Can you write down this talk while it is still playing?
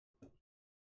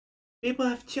People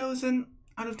have chosen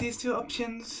out of these two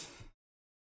options.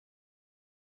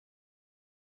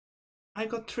 I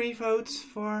got 3 votes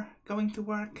for going to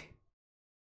work.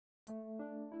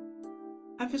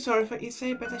 I feel sorry for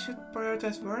Issei, but I should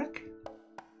prioritize work.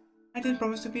 I didn't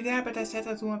promise to be there, but I said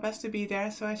I'd do my best to be there,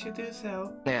 so I should do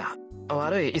so. いや、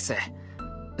悪い、イセ。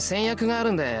先約があ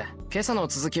るんで、今朝の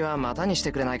続きはまたにし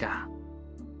てくれないか。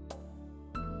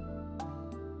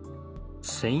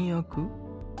先約？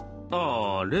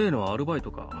ああ、例のアルバイト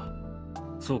か。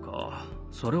そうか、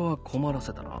それは困ら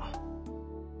せたな。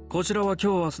こちらは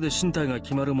今日明日で進退が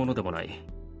決まるものでもない。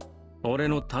俺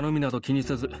の頼みなど気に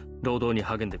せず、労働に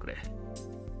励んでくれ。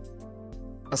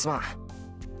すまん。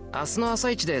明日の朝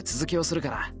一で続きをするか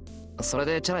ら、それ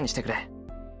でチャラにしてくれ。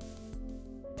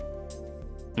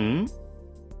ん？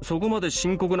そこまで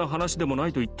深刻な話でもな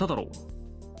いと言っただろう。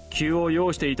急を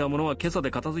要していたものは今朝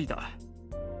で片付いた。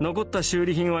残った修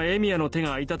理品はエミヤの手が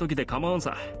空いた時で構わん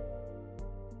さ。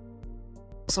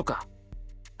そっか。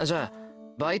じゃあ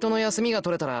バイトの休みが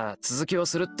取れたら続きを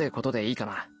するってことでいいか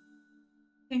な。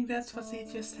I think that's what he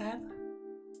just said.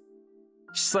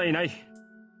 一切ない。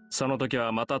その時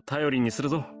はまた頼りにする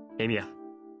ぞ、エミヤ。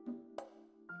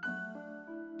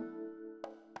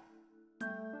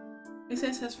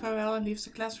Issei says farewell and leaves the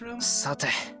classroom. さて。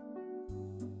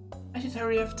I should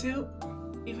hurry up too.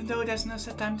 Even though there's no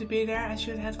set time to be there, I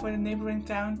should head for the neighboring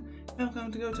town if I'm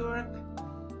going to go to work.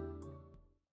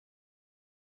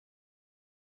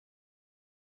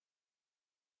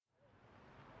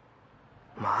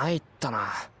 参ったな。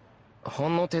ほ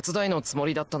んの手伝いのつも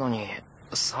りだったのに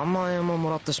3万円もも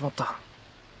らってしまった。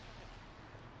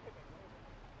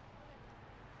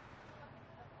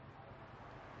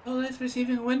Well, it's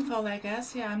receiving a windfall, I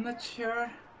guess. Yeah, I'm not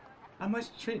sure how much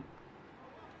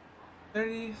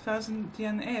 30,000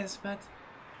 yen is, but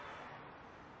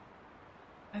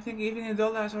I think even in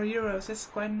dollars or euros, it's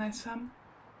quite a nice sum.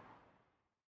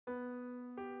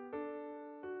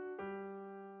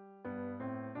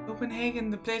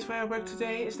 Copenhagen, the place where I work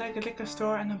today, is like a liquor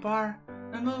store and a bar,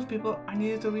 and a lot of people are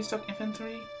needed to restock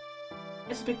inventory.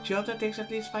 It's a big job that takes at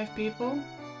least 5 people,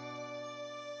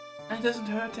 and it doesn't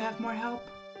hurt to have more help.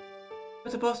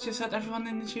 But the boss just said everyone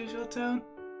in his usual tone.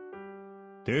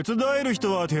 手伝える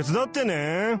人は手伝って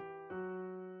ね。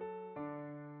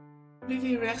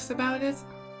Completely relaxed about it,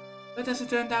 but as it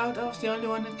turned out, I was the only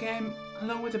one that came,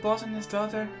 along with the boss and his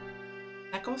daughter.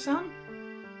 Neko-san?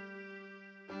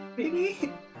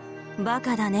 Really? バ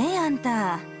カだね、あん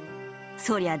た。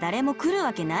そりゃ誰も来る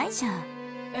わけないじゃん。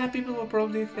Yeah, people will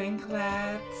probably think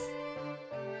that...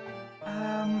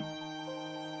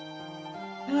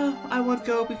 No, I won't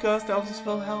go because the others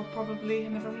will help probably,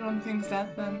 and if everyone thinks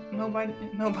that, then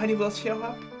nobody will show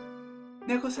up.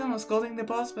 Neko-san was scolding the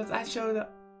boss, but I showed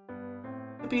up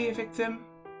to be a victim,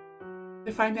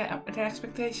 to find their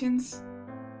expectations.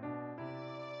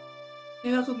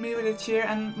 They welcomed me with a cheer,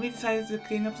 and we decided to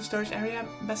clean up the storage area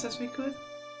best as we could.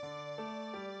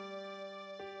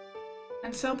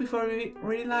 And so, before we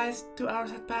realized, 2 hours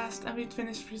had passed and we'd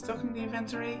finished restocking the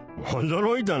inventory.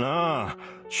 驚いたな。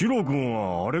シロ君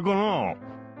はあれかな。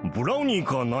ブラウニー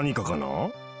か何かかな。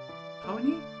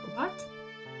Brownie? What?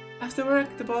 After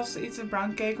work, the boss eats a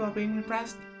brown cake while being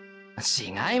impressed.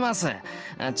 違います。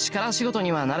力仕事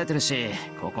には慣れてるし、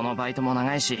ここのバイトも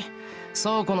長いし、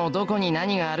倉庫のどこに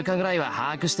何があるかぐらいは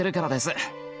把握してるからです。伊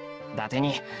達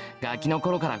にガキの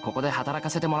頃からここで働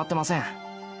かせてもらってません。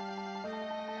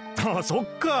あ、そっ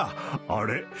か。あ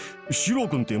れ、シロ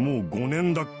君ってもう5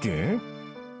年だっけ？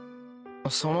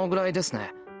そのぐらいです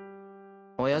ね。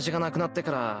親父が亡くなって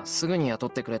からすぐに雇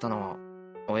ってくれたの、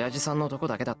親父さんのとこ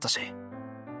だけだったし。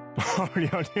あり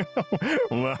ゃり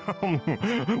ゃ、わあ、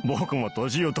僕も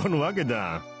年を取るわけ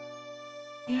だ。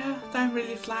Yeah, time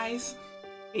really flies.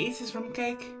 He eats his rum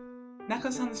cake.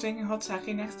 Neko-san is drinking hot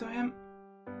sake next to him.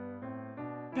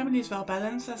 Family is well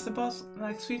balanced, as the boss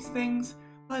likes sweet things,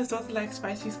 while his daughter likes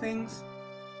spicy things.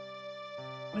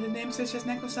 With a name such as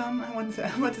Neko-san, I want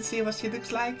to see what she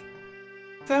looks like.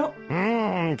 So...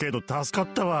 けど助かっ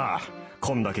たわ。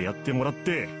こんだけやってもらっ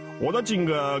て、おだちん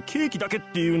がケーキだけっ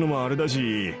ていうのもあれだ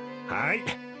し。はい、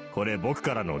これ僕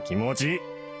からの気持ち。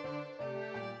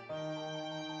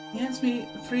He hands me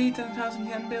 3 10,000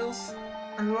 yen bills,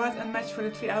 a reward unmatched for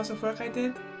the 3 hours of work I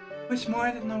did, much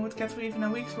more than one would get for even a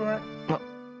week's work.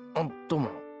 どうも。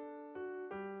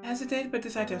I hesitate but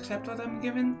decide to accept what I'm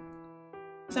given.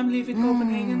 As I'm leaving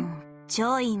Copenhagen. ち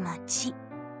ょい待ち。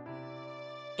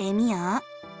エミヤ、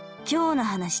今日の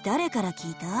話誰から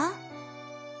聞いた？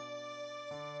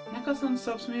 Neko-san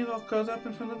stops me while curled up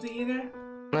in front of the heater.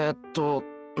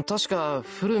 確か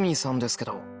古見さんですけ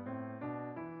ど。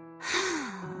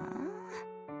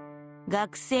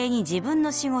学生に自分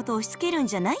の仕事を押し付けるん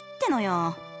じゃないってのよ、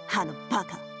あのバ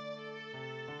カ。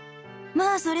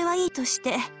まあそれはいいとし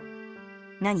て。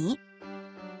何？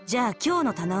じゃあ今日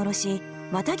の棚卸し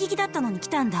また聞きだったのに来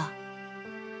たんだ。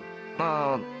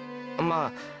ま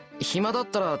あ暇だっ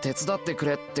たら手伝ってく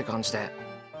れって感じで。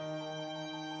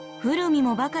古見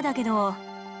もバカだけど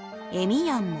エミ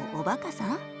ヤンもおバカさ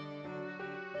ん？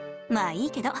まあい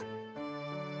いけど。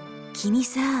君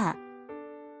さ、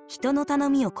人の頼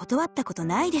みを断ったこと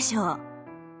ないでしょ。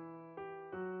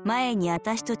前に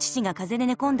私と父が風邪で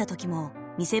寝込んだ時も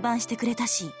店番してくれた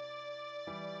し。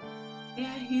Yeah,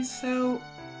 he's so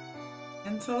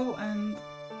gentle and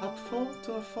helpful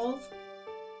to a fault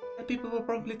that people will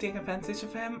probably take advantage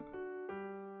of him.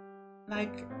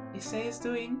 Like Issei is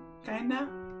doing, kinda.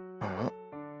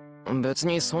 別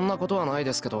にそんなことはない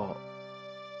ですけど、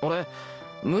俺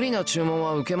無理な注文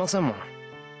は受けませんもん。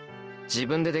自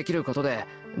分でできることで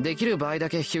できる場合だ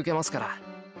け引き受けますから。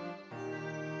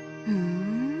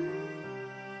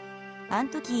あん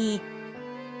時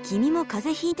君も風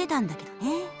邪ひいてたんだけど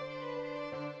ね。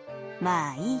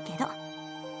まあいいけど、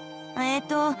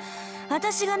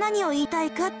私が何を言いた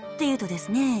いかっていうとで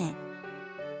すね、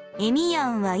エミヤ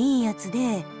ンはいいやつ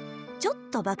でちょっ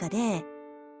とバカで、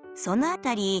そのあ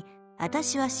たり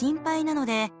私は心配なの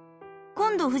で、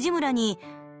今度藤村に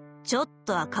ちょっ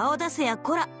とは顔出せや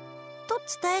こらと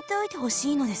伝えておいてほ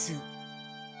しいのです。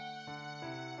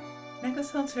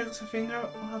Megastan circles a finger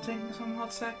while drinking some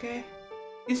hot sake.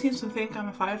 He seems to think I'm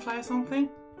a firefly or something.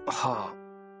 は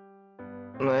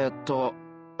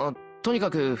あ。とに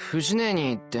かく藤姉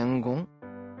に伝言？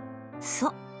そ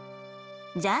う。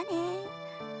じゃあね。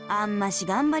あんまし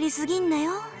頑張りすぎんな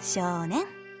よ、少年。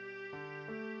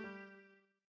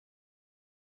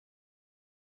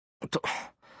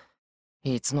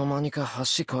いつの間にか橋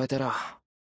越えてら。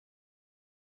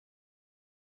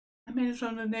I made it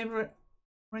from the neighboring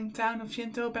town of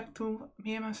Shinto back to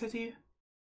Miyama City.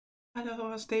 I thought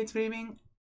I was daydreaming.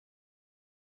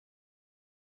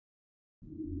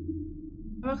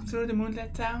 I walked through the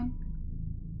moonlit town.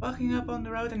 Walking up on the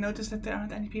road, I noticed that there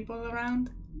aren't any people around.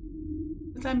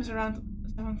 The time is around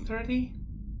 7:30.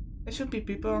 There should be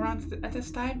people around at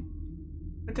this time,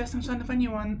 but there's no sign of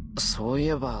anyone. そうい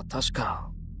えば確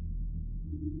か。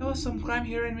There was some crime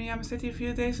here in Miyama City a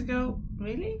few days ago.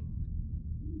 Really?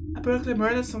 A burglar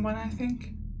murdered someone, I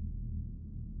think.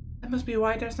 That must be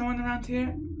why there's no one around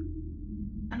here.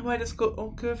 And why this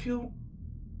curfew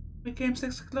became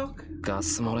 6 o'clock. ガ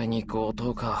ス漏れに強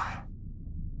盗か。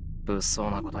物騒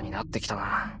なことになってきた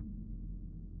な。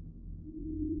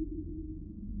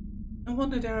No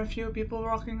wonder there are a few people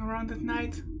walking around at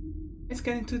night. It's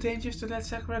getting too dangerous to let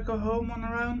Sakura go home on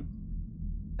her own.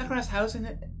 Sakura's house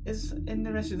is in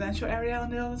the residential area on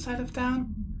the other side of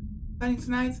town. Planning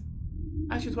tonight,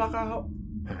 I should walk her home.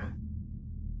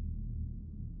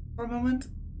 For a moment,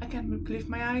 I can't believe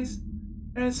my eyes.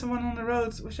 There is someone on the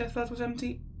road, which I thought was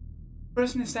empty. The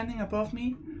person is standing above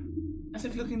me, as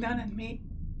if looking down at me.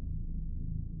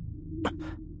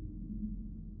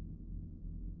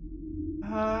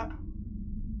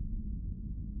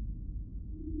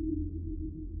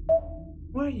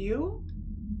 Who are you?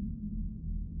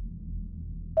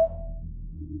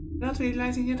 Not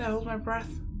realizing it, I hold my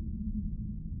breath.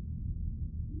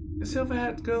 The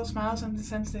silver-haired girl smiles and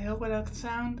descends the hill without a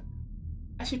sound.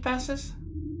 As she passes,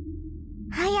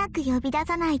 早く呼び出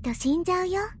さないと死んじゃう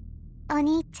よ、お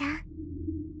兄ちゃん。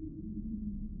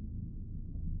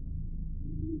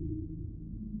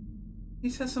he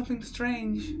says something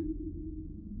strange.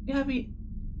 Yeah, we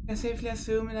can safely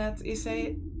assume that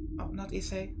not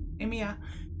Issei, Emiya,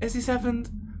 is the 7th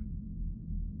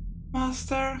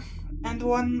master and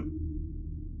one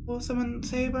will summon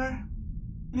Saber.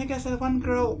 And I guess that one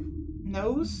girl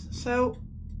knows, so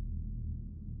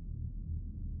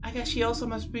I guess she also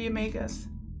must be a Magus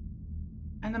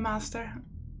and a master.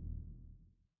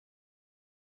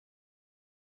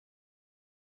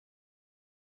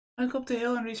 I go up the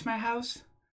hill and reach my house.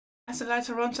 As the lights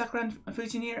are on, Sakura and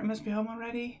Fujinir must be home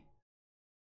already.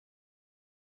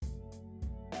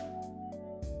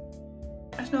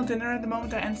 I smell dinner at the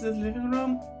moment I enter the living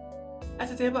room. At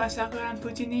the table are Sakura and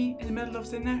Fujini in the middle of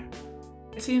dinner.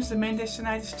 It seems the main dish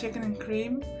tonight is chicken and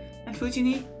cream, and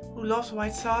Fujini, who loves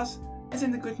white sauce, is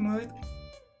in a good mood.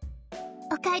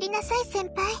 おかえりなさい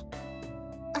先輩。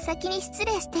お先に失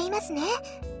礼していますね。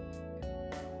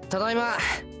ただいま。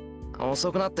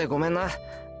遅くなってごめんな。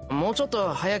もうちょっ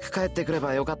と早く帰ってくれ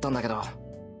ばよかったんだけど。いい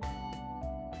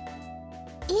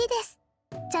です。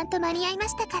ちゃんと間に合いま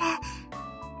したから。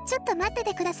ちょっと待って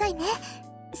てくださいね。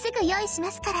すぐ用意し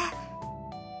ますか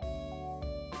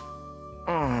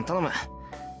ら。頼む。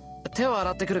手を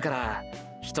洗ってくるから、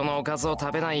一人のおかずを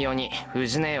食べないように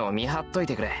藤姉を見張っとい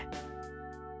てくれ。は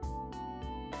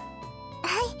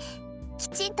い、き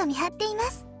ちんと見張っていま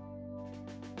す。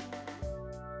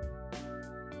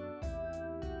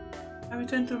I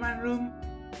return to my room.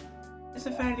 It's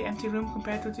a fairly empty room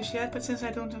compared to the shed, but since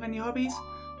I don't have any hobbies,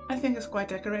 I think it's quite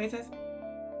decorated.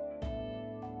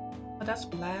 But that's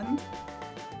bland.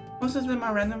 Most of them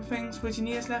are random things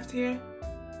Fujini has left here,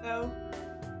 so...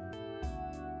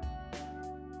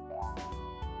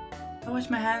 I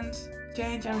wash my hands,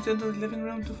 change, and return to the living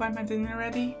room to find my dinner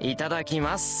ready. いただき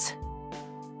ます。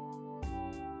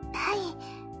は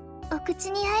い、お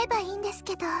口に合えばいいんです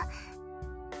けど。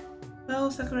Well,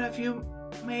 Sakura, if you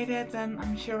made it, then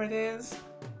I'm sure it is.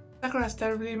 Sakura's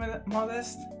terribly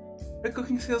modest. Her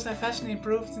cooking skills have vastly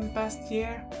improved in the past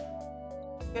year.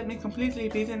 She had me completely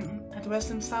beaten at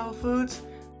Western-style foods,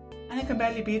 and I can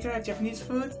barely beat her at Japanese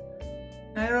food.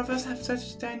 Neither of us have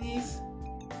such Chinese.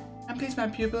 I'm pleased my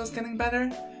pupil is getting better,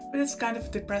 but it's kind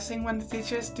of depressing when the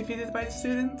teacher is defeated by the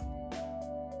student.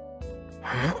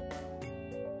 Huh?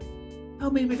 Oh,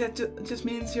 maybe that just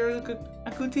means you're a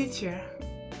good teacher.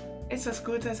 It's as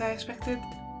good as I expected.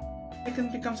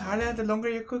 Chicken becomes harder the longer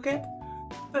you cook it,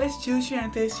 but it's juicier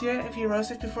and tastier if you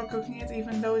roast it before cooking it,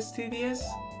 even though it's tedious.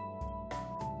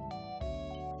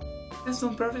 That's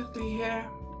done perfectly here.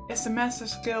 It's the master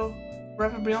skill,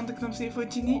 forever beyond the clumsy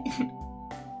Fujini.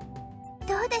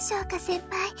 どうでしょうか、先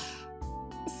輩。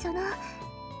今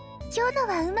日の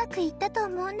はうまくいったと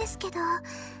思うんですけど。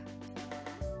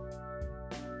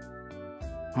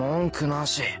文句な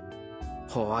し。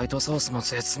ホワイトソースも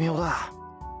絶妙だ。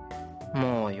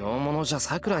もう洋物じゃ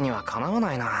さくらにはかなわ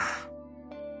ないな。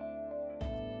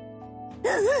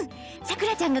さく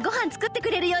らちゃんがご飯作って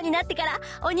くれるようになってから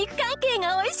お肉関係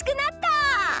が美味しくなっ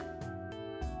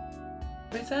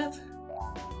た。 With that,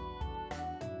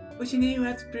 Fujini, who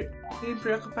had been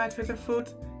preoccupied with her food,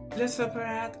 lifts up her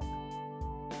head.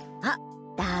 あ、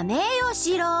ダメよ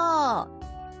シロー。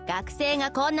学生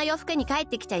がこんな洋服に帰っ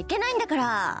てきちゃいけないんだか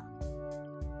ら。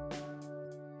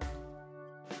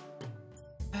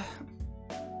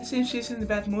It seems she's in a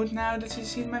bad mood now that she's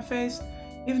seen my face,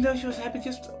 even though she was happy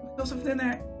just because of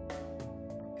dinner.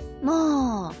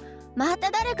 もうま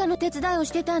た誰かの手伝いを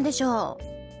してたんでしょ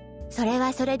う。それ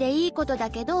はそれでいいことだ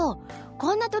けど、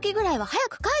こんな時ぐらいは早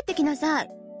く帰ってきなさい。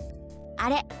あ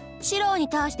れ、シローに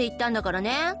倒して言ったんだから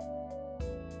ね。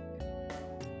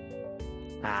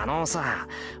あのさ、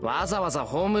わざわざ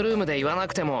ホームルームで言わな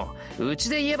くてもうち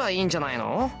で言えばいいんじゃない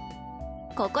の？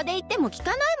ここで言っても聞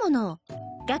かないもの。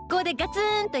学校でガツ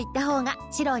ンと言った方が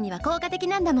シローには効果的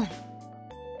なんだもん。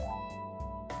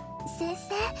先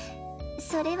生、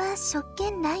それは職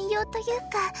権乱用という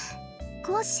か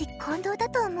公私混同だ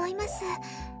と思います。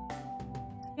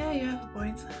 Yeah, you have a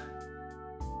point.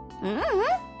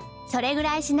 それぐ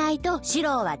らいしないとシ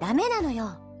ローはダメなの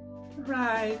よ。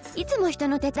 Right. いつも人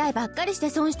の手伝いばっかりし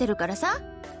て損してるからさ。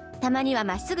たまには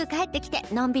まっすぐ帰ってきて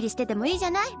のんびりしててもいいじ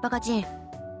ゃない、バカチン。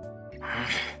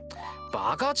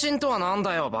バカチンとはなん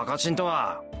だよ、バカチンと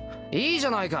は。いいじ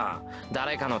ゃないか。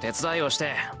誰かの手伝いをし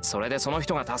てそれでその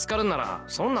人が助かるんなら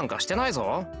損なんかしてないぞ。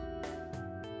は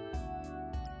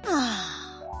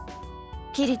あ、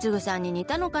キリツグさんに似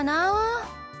たのかな。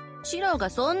シローが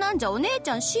そんなんじゃお姉ち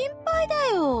ゃん心配だ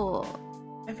よ。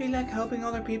 I feel like helping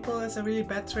other people is a really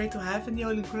bad trait to have in the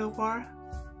Holy Grail War.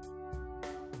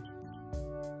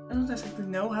 I don't exactly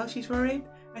know how she's worried,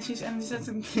 as she's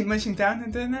energetically munching down her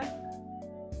dinner.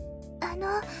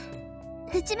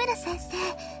 藤村先生、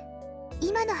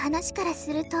今の話から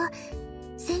すると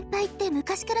先輩って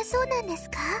昔からそうなんです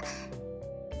か？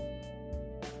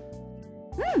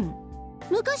うん、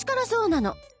昔からそうな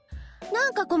の。な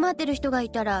んか困ってる人がい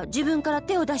たら自分から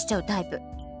手を出しちゃうタイプ。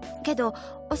けど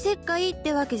おせっかいっ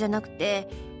てわけじゃなくて、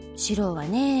シローは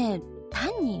ね、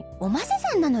単におませ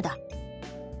さんなのだ。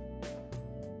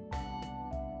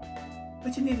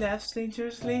Fujini laughs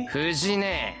dangerously. 藤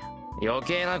ね、余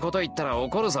計なこと言ったら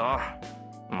怒るぞ。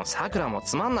もうさくらも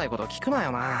つまんないこと聞くな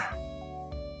よな。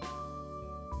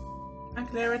I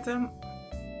glare at them.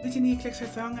 Fujini clicks her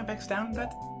tongue and backs down, but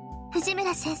藤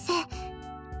村先生、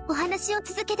お話を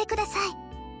続けてください。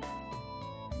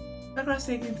 Sakura's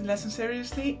taking the lesson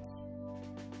seriously.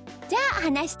 じゃあ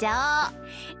話しちゃ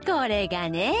おう。これが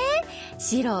ね、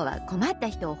シローは困った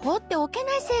人を放っておけ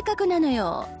ない性格なの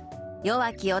よ。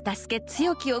弱きを助け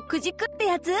強きをくじくって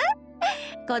やつ。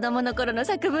子供の頃の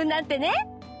作文なんてね、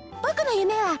僕の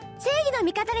夢は正義の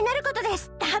味方になることで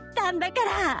すだったんだか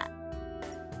ら。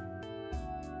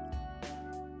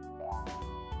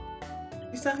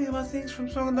 He's talking about things from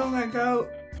so long ago,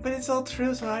 but it's all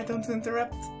true, so I don't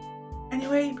interrupt.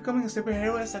 Anyway, becoming a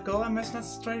superhero is a goal I must not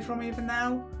stray from even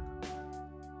now.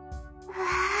 わ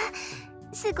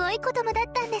すごい子供だっ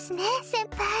たんですね、先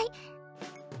輩。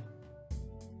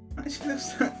She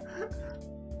looks. That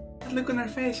look on her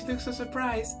face, she looks so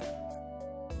surprised.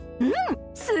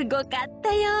 すごかっ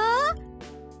たよ。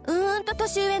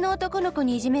年上の男の子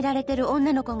にいじめられてる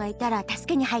女の子がいたら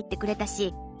助けに入ってくれた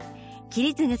し、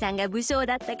桐次さんが武将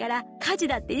だったから家事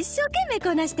だって一生懸命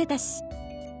こなしてたし。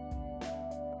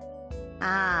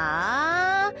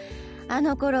あ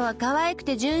の頃は可愛く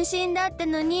て純真だった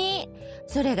のに、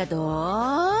それが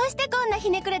どうしてこんなひ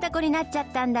ねくれた子になっちゃっ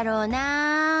たんだろう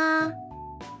な。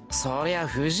そりゃ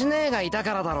藤姉がいた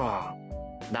からだろ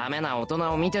う。ダメな大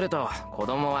人を見てると子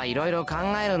供はいろいろ考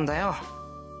えるんだよ。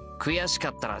悔しか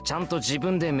ったらちゃんと自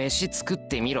分で飯作っ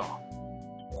てみろ。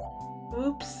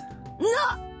Oops.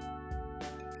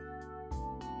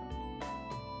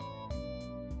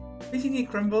 Disney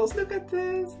crumbles. Look at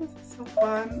this. This is so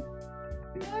fun.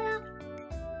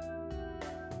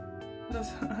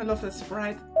 I love that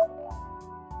sprite.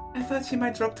 I thought she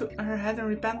might drop to her head and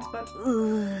repent, but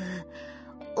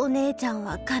お姉ちゃん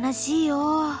は悲しい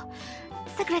よ。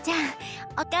さくらちゃん、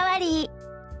おかわり。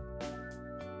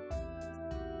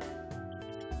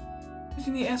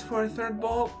Disney asked for a third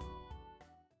bowl.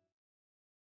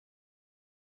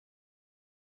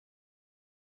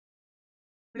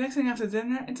 Relaxing after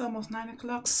dinner, it's almost 9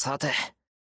 o'clock. さて、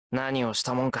何をし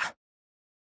たもんか。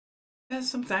There's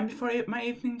some time before my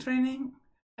evening training.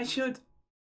 I should.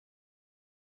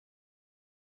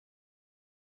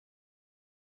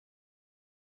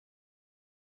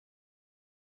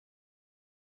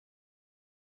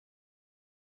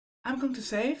 I'm going to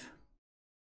save.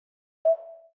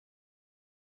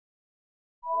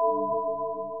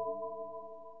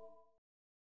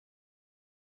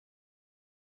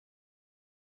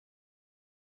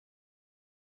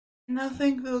 And I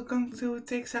think we're going to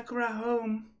take Sakura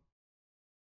home.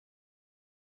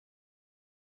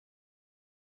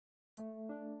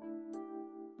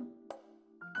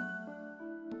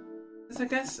 Because I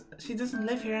guess she doesn't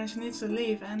live here and she needs to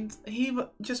leave, and he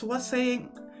just was saying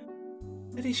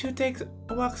that he should take a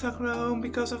walk Sakura home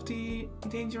because of the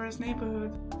dangerous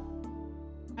neighborhood.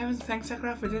 I haven't thanked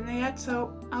Sakura for dinner yet,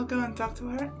 so I'll go and talk to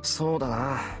her. そうだ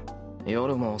な。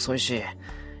夜も遅いし、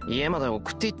家まで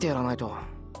送って行ってやらないと。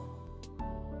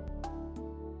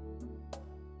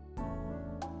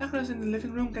Sakura's in the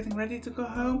living room getting ready to go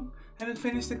home. Haven't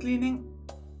finished the cleaning.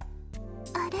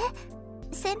 あれ、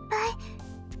先輩、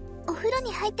お風呂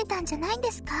に入ってたんじゃないん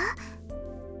ですか？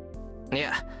い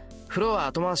や、風呂は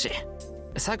後回し。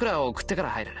Sakuraを送ってから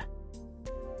入る。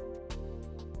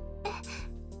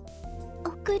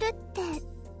送るって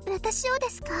私をで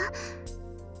すか？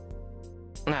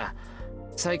なあ、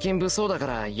最近物騒だか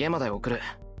ら家まで送る。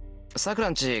Sakura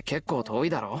んち結構遠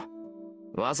いだろ？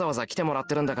わざわざ来てもらっ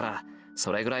てるんだから、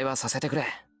それぐらいはさせてくれ。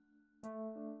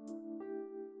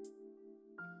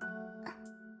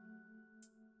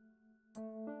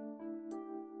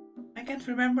I can't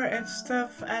remember if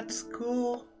stuff at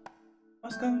school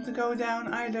was going to go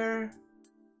down either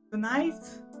tonight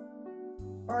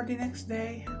or the next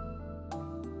day.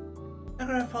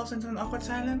 Sakura falls into an awkward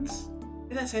silence.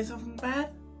 Did I say something bad?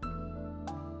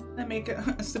 Did I make a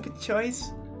stupid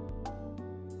choice?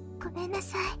 ごめんな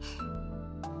さい。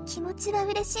気持ちは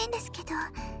嬉しいんですけど、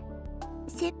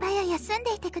先輩は休ん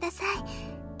でいてくださ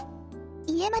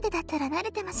い。家までだったら慣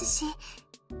れてますし、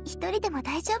一人でも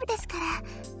大丈夫ですから。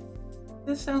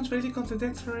This sounds really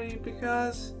contradictory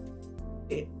because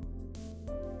it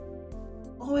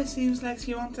always seems like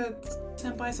she wanted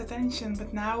Senpai's attention,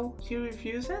 but now she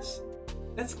refuses?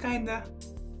 That's kinda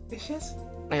vicious.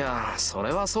 いや、そ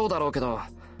れはそうだろうけど、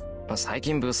最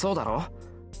近物騒だろ？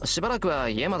しばらくは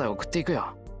家まで送っていく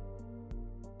よ。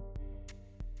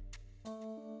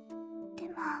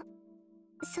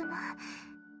でも、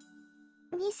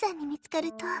兄さんに見つか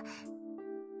ると、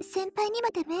先輩にま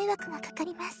で迷惑がかか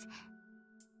ります。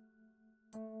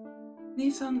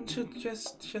Nissan should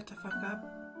just shut the fuck up.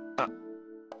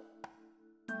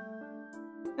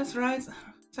 That's right.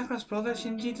 Sakura's brother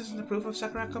Shinji doesn't approve of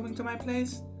Sakura coming to my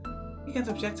place. He can't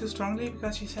object too strongly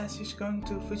because she says she's going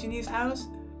to Fujini's house.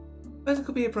 But it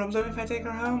could be a problem if I take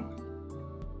her home.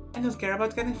 I don't care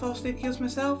about getting falsely accused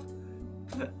myself.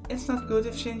 It's not good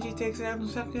if Shinji takes it out on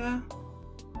Sakura.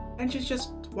 Can't you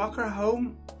just walk her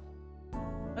home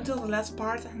until the last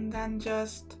part and then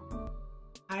just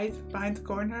hide behind the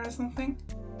corner or something?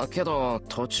 けど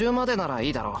途中までなら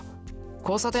いいだろう。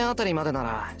交差点あたりまでな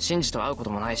らシンジと会うこと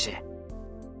もないし。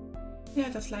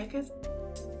Yeah, just like it.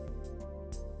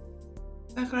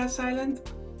 Sakura's silent.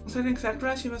 Considering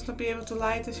Sakura, she must not be able to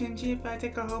lie to Shinji if I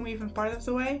take her home even part of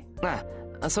the way. な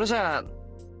あ、それじゃあ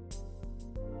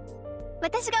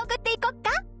私が送っていこっ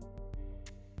か？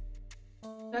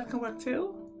 That can work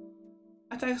too.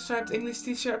 A type-striped English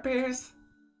teacher appears.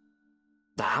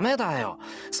 ダメだよ。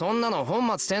そんなの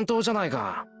本末転倒じゃない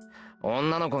か。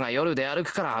女の子が夜出歩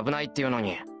くから危ないっていうの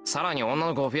に、さらに女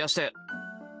の子を増やして。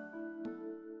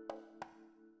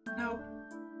No.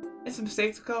 It's a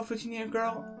mistake to call Virginia a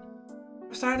girl.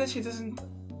 For starters, she doesn't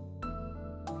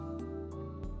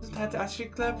have the archery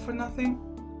club for nothing.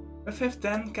 But fifth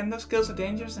then, kendo skills are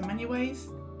dangerous in many ways.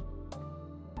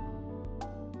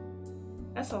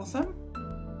 That's awesome.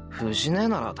 藤根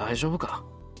なら大丈夫か。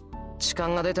痴漢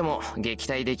が出ても撃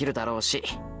退できるだろうし。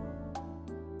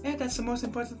Yeah, that's the most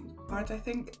important part, I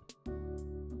think.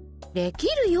 でき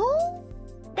るよ。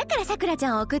だからさくらち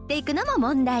ゃんを送っていくのも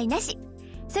問題なし。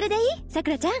それでいい？さ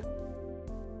くらちゃん。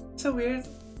So weird.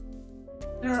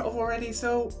 There are already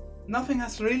so... Nothing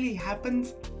has really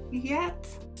happened yet.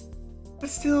 But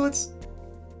still, it's...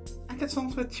 I get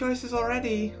songs with choices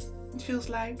already. It feels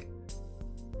like.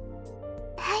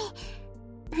 は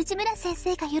い。藤村先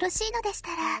生がよろしいのでした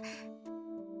ら。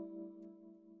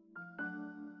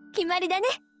決まりだね。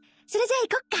それじゃあ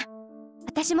行こっか。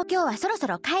私も今日はそろそ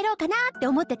ろ帰ろうかなって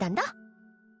思ってたんだ。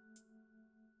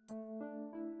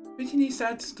Virginie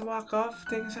starts to walk off,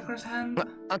 taking Sakura's hand.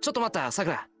 ちょっと待った、さ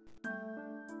くら。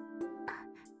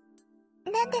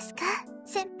何ですか、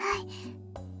先輩。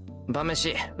晩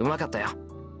飯うまかったよ。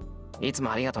いつ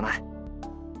もありがとな。はい。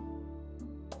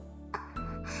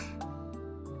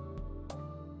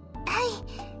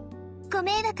ご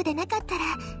迷惑でなかったら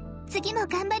次も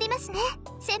頑張りますね、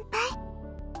先輩。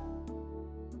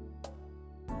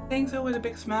Saying so with a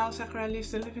big smile, Sakura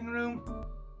leaves the living room.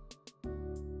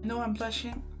 I know I'm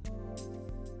blushing.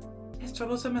 It's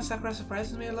troublesome and Sakura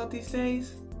surprises me a lot these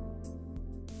days.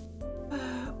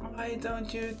 Why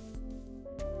don't you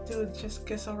just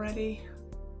kiss already?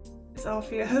 It's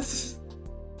obvious.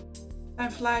 Time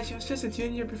flies, she was just a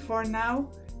junior before now.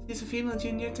 She's a female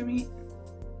junior to me.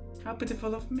 How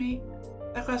pitiful of me.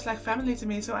 Sakura's like family to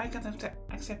me, so I can't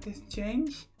accept this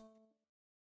change.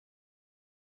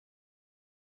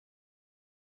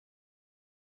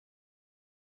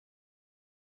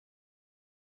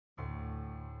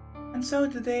 And so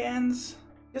the day ends.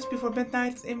 Just before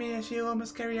midnight, Emi and Shirou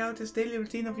must carry out his daily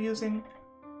routine of using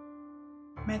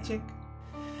magic.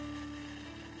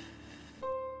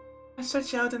 I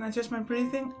stretch out and adjust my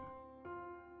breathing.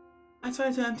 I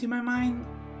try to empty my mind.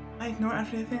 I ignore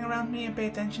everything around me and pay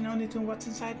attention only to what's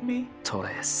inside me. ト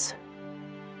レス。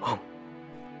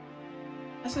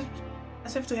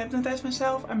As if to hypnotize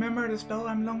myself, I murmur the spell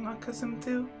I'm long accustomed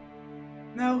to.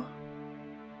 No,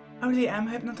 I really am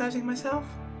hypnotizing myself.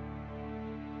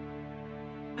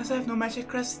 As I have no magic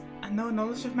crest and no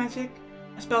knowledge of magic,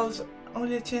 a spell is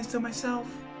only a chance to myself.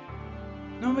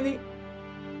 Normally,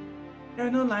 there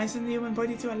are no lines in the human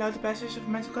body to allow the passage of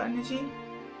magical energy.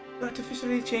 To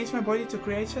artificially change my body to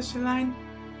create such a line,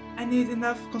 I need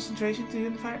enough concentration to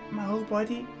unify my whole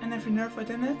body and every nerve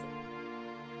within it.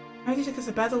 Magic is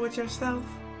a battle with yourself.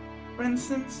 For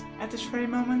instance, at this very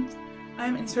moment, I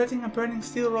am inserting a burning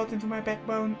steel rod into my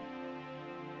backbone.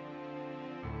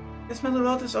 This metal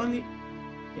rod is the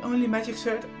only magic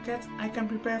circuit I can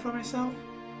prepare for myself.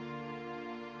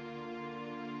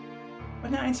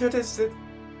 When I insert this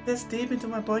deep into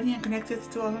my body and connect it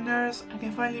to all the nerves, I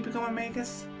can finally become a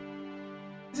magus.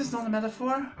 This is not a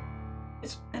metaphor.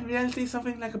 It's in reality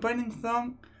something like a burning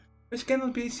thong, which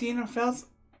cannot be seen or felt,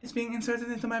 is being inserted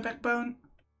into my backbone.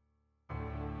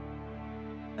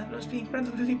 That must be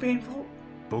incredibly painful.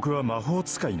 僕は魔法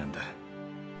使いなんだ。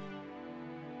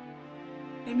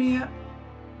Emiya,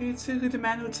 Yuritsugu, the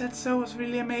man who said so, was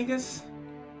really a magus.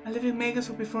 A living magus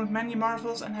who performed many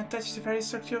marvels and had touched the very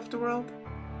structure of the world.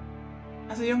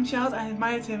 As a young child, I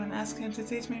admired him and asked him to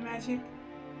teach me magic.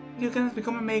 You cannot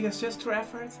become a magus just through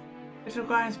effort. It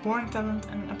requires born talent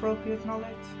and appropriate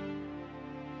knowledge.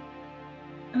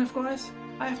 And of course,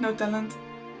 I have no talent,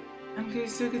 and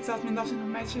Kiritsugu taught me nothing of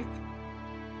magic.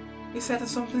 He said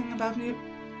something about me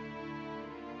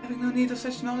having no need of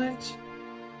such knowledge.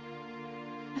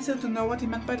 I still don't know what he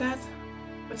meant by that,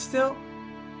 but still,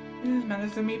 it didn't matter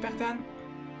to me back then.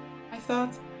 I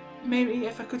thought, maybe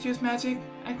if I could use magic,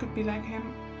 I could be like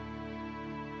him.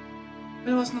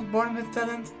 But I was not born with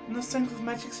talent, no strength of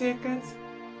magic circuits,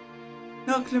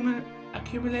 no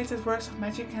accumulated works of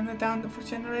magic handed down for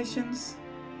generations.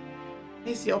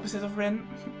 He's the opposite of Rin.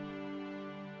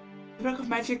 The work of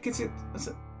magic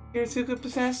Kiritsugu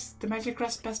possessed, the magic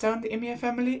crest passed down the Emiya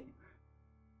family,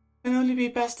 can only be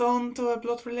passed on to a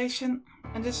blood relation,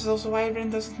 and this is also why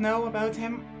Rin doesn't know about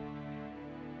him.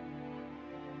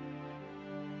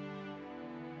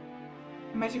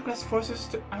 The magic crest forces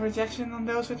a rejection on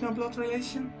those with no blood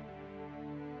relation.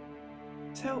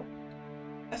 So,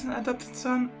 as an adopted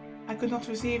son, I could not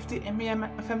receive the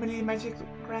Emiya family magic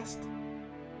crest.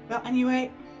 Well,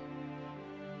 anyway,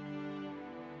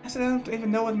 as I don't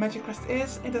even know what magic crest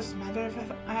is, it doesn't matter if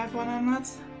I have one or not.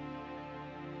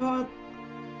 But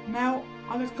now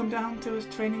all it comes down to is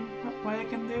training what I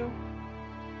can do.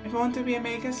 If I want to be a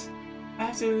magus, I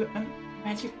have to learn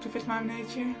magic to fit my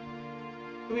nature.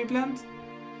 To be blunt,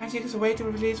 magic is a way to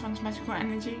release one's magical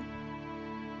energy.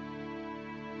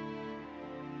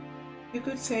 You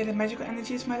could say that magical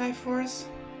energy is my life force.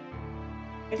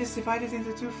 It is divided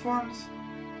into two forms: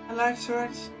 a large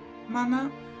source,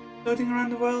 mana, floating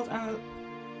around the world, and a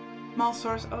small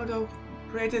source, Odo,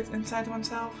 created inside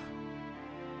oneself.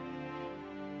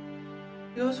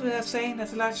 It goes without saying that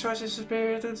the large source is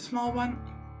superior to the small one.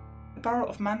 The power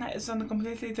of mana is on a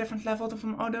completely different level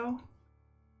from Odo.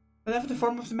 Whatever the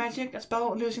form of the magic, a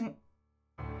spell using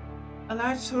a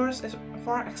large source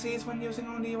far exceeds when using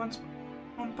only one's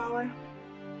own power.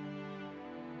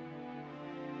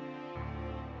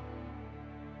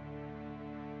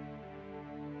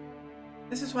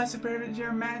 This is why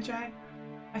superior magi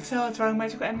excel at drawing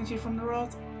magical energy from the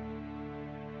world.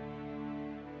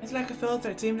 It's like a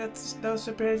filter, it seems that those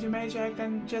superior magi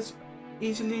can just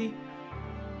easily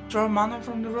draw mana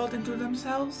from the world into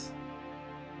themselves.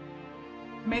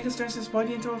 Magus turns his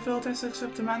body into a filter, sucks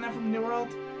up the mana from the world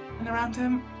and around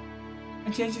him,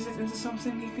 and changes it into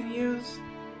something he can use.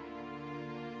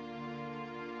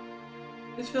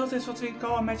 This filter is what we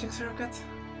call a magic circuit.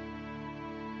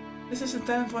 This is the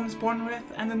talent one is born with,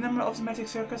 and the number of the magic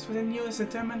circuits within you is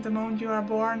determined the moment you are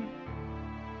born.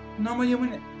 A normal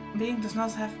human being does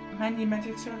not have many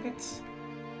magic circuits.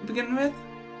 To begin with,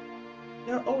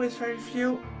 there are always very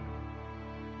few.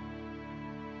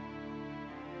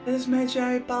 This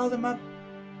magi pile them up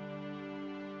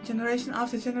generation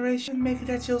after generation, making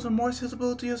their children more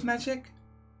suitable to use magic.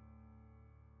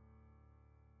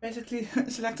 Basically,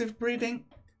 selective breeding.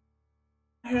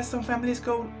 I heard some families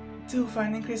go too far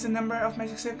and increase the number of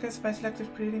magic circuits by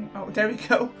selective breeding. Oh, there we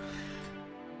go.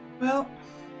 Well,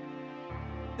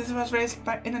 this was raised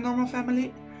in a normal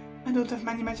family. I don't have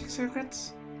many magic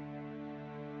circuits.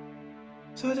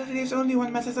 So that leaves only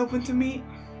one method open to me.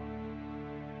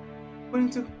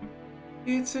 According to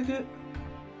Ryutsugu,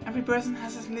 every person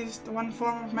has at least one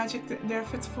form of magic that they're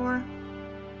fit for.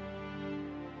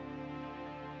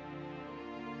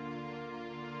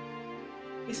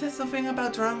 He said something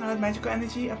about drawing out magical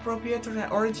energy appropriate to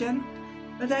their origin,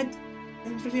 but I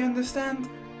didn't really understand.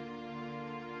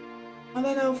 All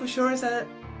I know for sure is that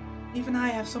even I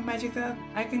have some magic that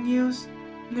I can use,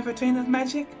 and if I train that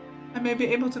magic, I may be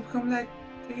able to become like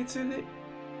Ryutsugu.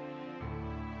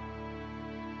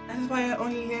 That is why I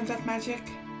only learned that magic.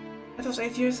 That was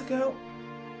 8 years ago.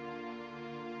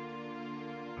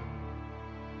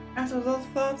 After a lot of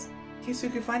thought,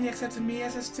 Ryutsugu finally accepted me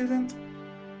as a student.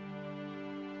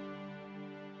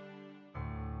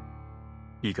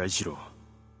 いいかいシロ、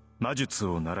魔術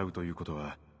を習うということ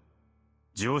は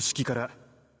常識から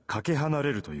かけ離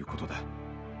れるということだ。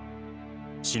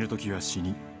死ぬ時は死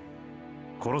に、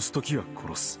殺す時は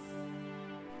殺す。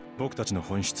僕たちの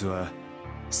本質は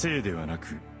生ではな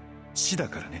く死だ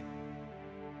からね。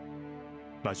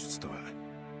魔術とは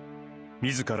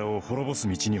自らを滅ぼす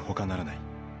道に他ならない。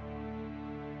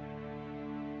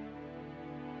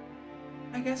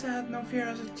 I guess I had no fear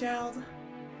as a child.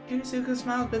 Ryutsugu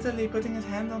smiled bitterly, putting his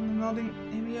hand on the nodding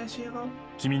Emiya Shirou.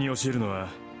 君に教えるのは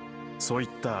そういっ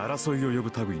た争いを呼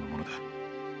ぶ類のものだ。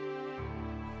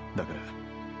だから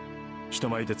人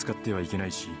前で使ってはいけな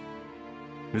いし、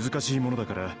難しいものだ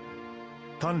から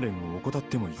鍛錬を怠っ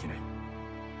てもいけない。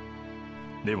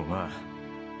でもまあ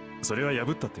それは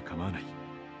破ったって構わない。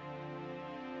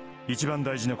一番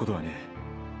大事なことはね、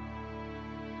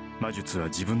魔術は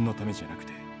自分のためじゃなく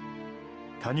て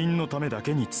他人のためだ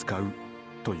けに使う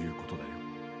ということだよ。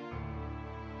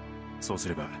そうす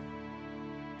れば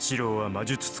シローは魔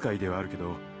術使いではあるけ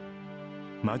ど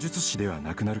魔術師では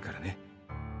なくなるからね。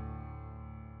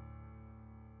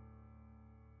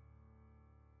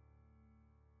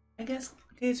I guess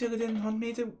Ryutsugu didn't want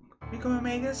me to become a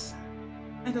magus.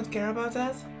 I don't care about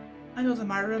that. I don't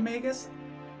admire a magus.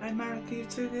 I admire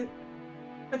Ryutsugu.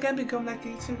 I can become like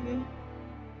Ryutsugu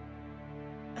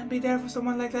and be there for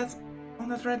someone like that on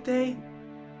that red day.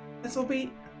 That will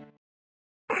be...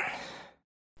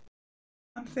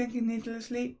 I'm thinking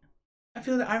needlessly. I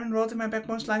feel the iron rod in my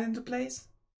backbone slide into place.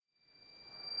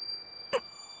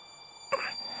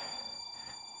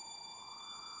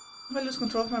 If I lose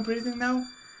control of my breathing now,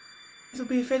 it will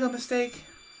be a fatal mistake.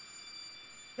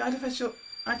 The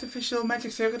artificial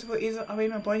magic circuit will eat away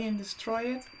my body and destroy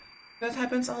it. If that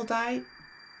happens, I'll die.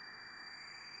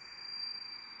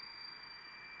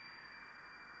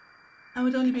 I I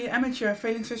would only be an amateur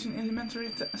failing such an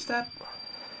elementary step.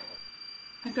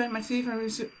 I grind my teeth and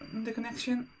resume the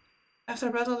connection. After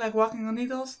a battle like walking on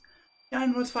needles, the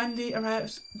iron rod finally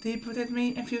arrives deep within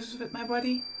me and fuses with my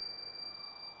body.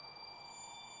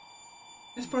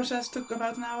 This process took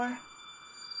about an hour.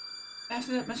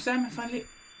 After that much time, I'm finally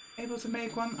able to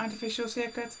make one artificial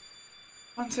circuit.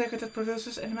 One circuit that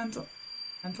produces magical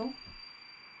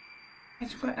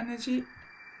energy.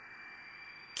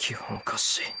 基本可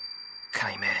視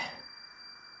解明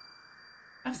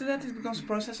After that, it becomes a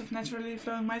process of naturally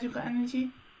flowing magical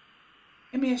energy.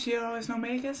 Shirou is no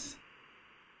magus.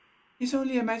 He's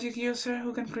only a magic user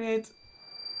who can create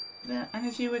the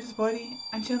energy with his body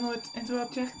and channel it into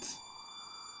objects.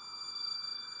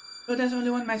 So there's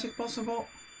only one magic possible,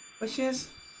 which is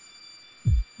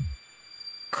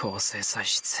構成材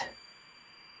質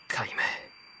解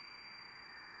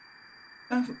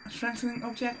明 strengthening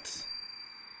objects.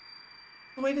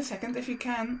 Wait a second, if you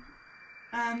can,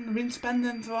 and Rin's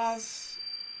pendant was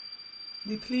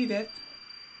depleted,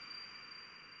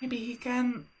 maybe he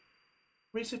can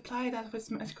resupply that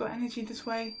with magical energy this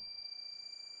way.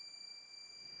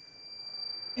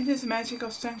 It is magic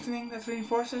of strengthening that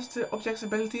reinforces the object's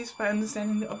abilities by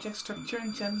understanding the object's structure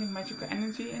and channeling magical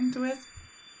energy into it.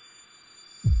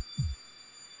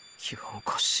 基本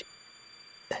可視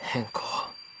変更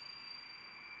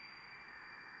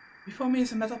Before me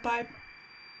is a metal pipe.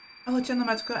 I will channel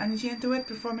magical energy into it,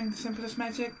 performing the simplest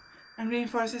magic, and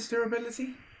reinforce its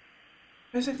durability.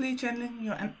 Basically, channeling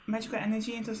your magical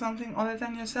energy into something other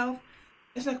than yourself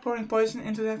is like pouring poison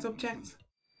into that object.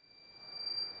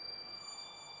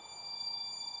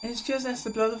 It's just as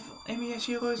the blood of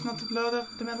Shirou is not the blood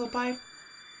of the metal pipe.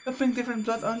 Pumping different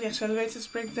blood only accelerates its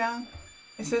breakdown.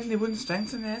 It certainly wouldn't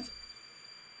strengthen it.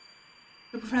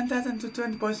 To prevent that and to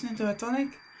turn the poison into a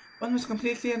tonic, one must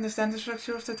completely understand the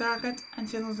structure of the target and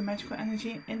channel the magical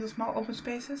energy into small open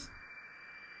spaces.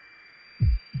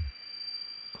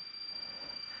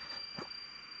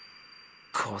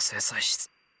 It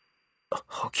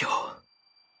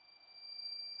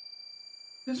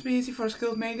must be easy for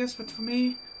skilled magus, but for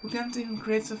me, who can't even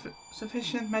create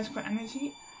sufficient magical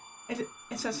energy,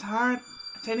 it's as hard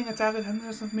as hitting a target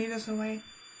hundreds of meters away.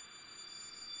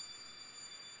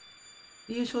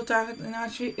 The usual target in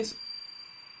archery is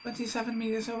 27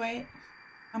 meters away.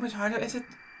 How much harder is it?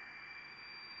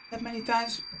 That many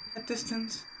times that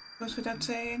distance goes without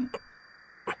saying.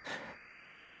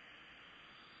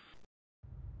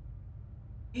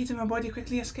 Heat in my body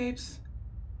quickly escapes.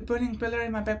 The burning pillar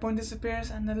in my backbone disappears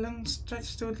and the lungs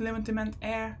stretch to the limit demand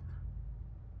air.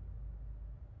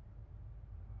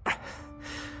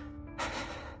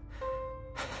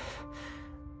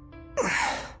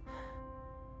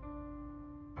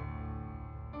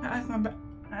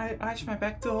 I arch my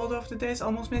back to hold off the days,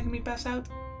 almost making me pass out.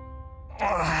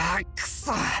 く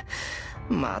そ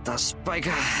また失敗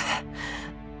か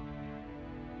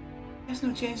There's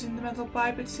no change in the metal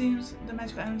pipe, it seems. The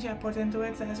magical energy I put into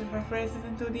it has evaporated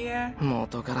into the air.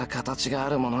 元から形があ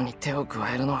るものに手を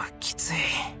加えるのはきつい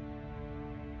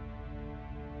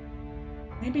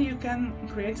Maybe you can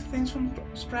create things from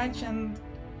scratch and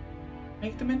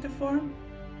make them into form?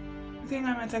 The thing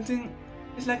I'm attempting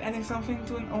is like adding something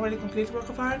to an already complete work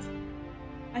of art.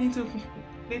 Adding to a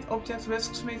complete object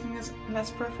risks making it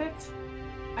less perfect.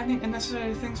 Adding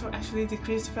unnecessary things will actually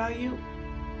decrease the value.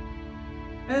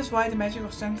 That is why the magic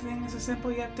of strengthening is a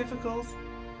simple yet difficult,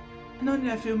 and only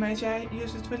a few magi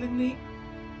use it willingly.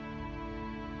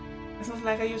 It's not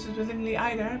like I use it willingly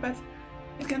either, but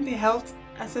it can be helped,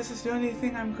 as this is the only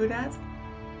thing I'm good at.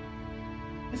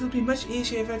 It would be much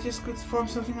easier if I just could form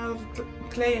something out of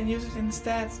clay and use it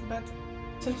instead, but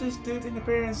substitute in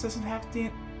appearance doesn't have the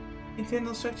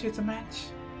internal structure to match.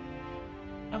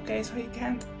 Okay, so he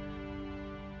can't.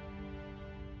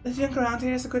 This junk around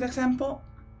here is a good example.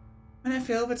 When I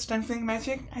fail with strengthening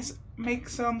magic, I make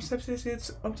some substitute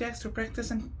objects to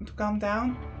practice and to calm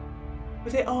down,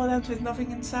 but they all end with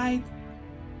nothing inside.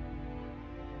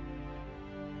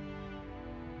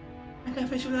 I can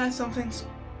visualize something's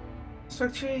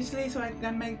structure easily, so I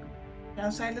can make the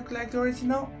outside look like the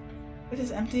original. It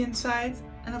is empty inside,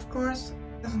 and of course,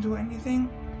 doesn't do anything.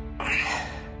 I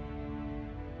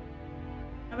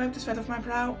wipe the sweat off my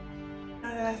brow.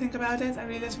 Now that I think about it, I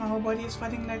realize my whole body is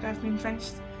sweating like I've been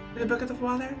drenched with a bucket of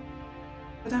water.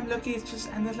 But I'm lucky it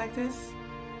just ended like this.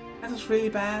 That was really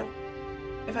bad.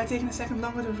 If I'd taken a second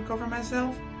longer to recover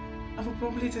myself, I would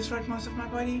probably destroy most of my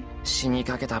body. 死に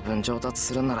かけた分上達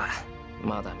するなら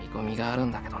まだ見込みがある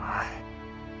んだけどな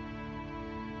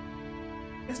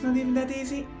It's not even that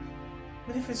easy.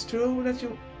 But if it's true that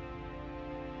you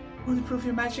want to prove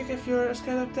your magic if you're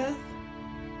scared of death,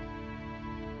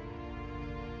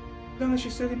 As long as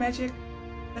you study magic,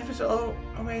 life is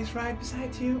always right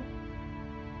beside you.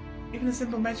 Even a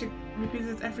simple magic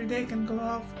repeated every day can go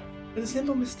off with a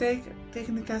simple mistake,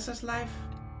 taking the caster's life.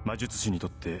 魔術師にとっ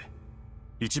て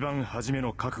一番初め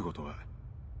の覚悟とは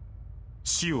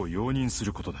死を容認す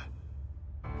ることだ。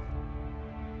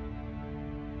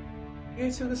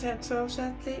Ryusuke said so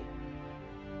sadly.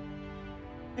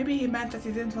 Maybe he meant that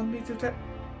he didn't want me to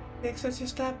take such a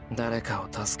step. 誰か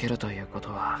を助けるというこ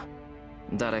とは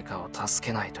誰かを助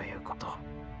けないということ。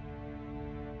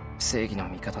正義の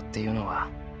味方っていうのは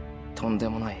とんで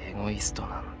もないエゴイスト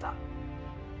なんだ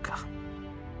か。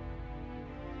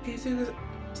Ryusuke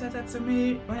said that to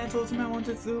me when I told him I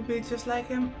wanted to be just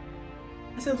like him.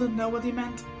 I still don't know what he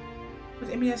meant, but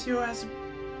Imiyashiro has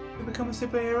to become a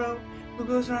superhero who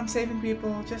goes around saving people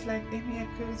just like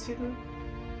Ryusuke.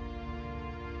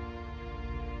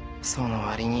 その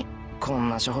割にこん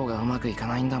な処方がうまくいか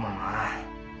ないんだもんな。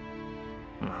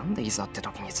なんでいざって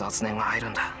時に雑念が入る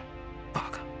んだ。バ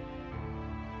カ。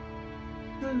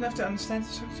Good enough to understand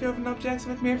the structure of an object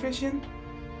with mere vision.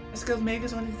 A skilled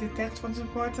magus only detects what's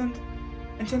important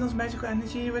and channels magical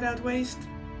energy without waste.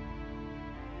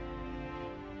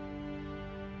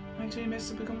 My dream is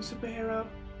to become a superhero.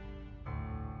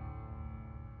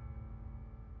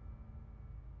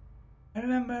 I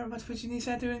remember what Fujini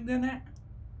said during dinner.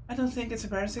 I don't think it's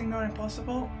embarrassing nor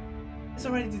impossible. It's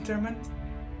already determined.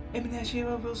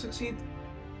 Imiyashiro will succeed.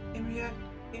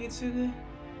 Ryusuke.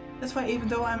 That's why even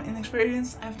though I'm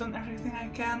inexperienced, I've done everything I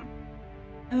can.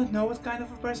 I don't know what kind of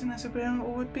a person a superhero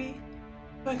would be,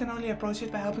 so I can only approach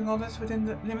it by helping others within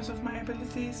the limits of my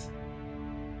abilities.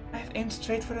 I have aimed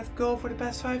straight for that goal for the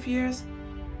past 5 years,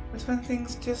 but when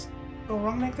things just go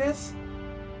wrong like this,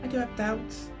 I do have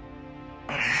doubts.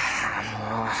 も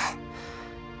う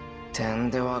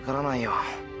点でわからないよ、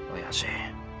親父。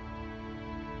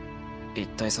一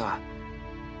体さ、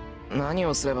何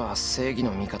をすれば正義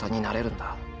の味方になれるん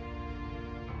だ。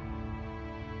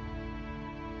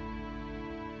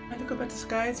I look up at the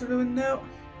sky through the window.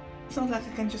 It's not like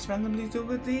I can just randomly do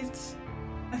good deeds.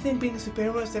 I think being a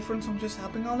superhero is different from just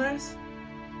helping others.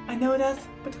 I know that,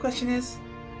 but the question is,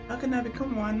 how can I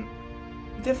become one?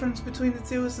 The difference between the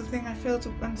two is the thing I failed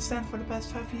to understand for the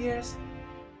past 5 years.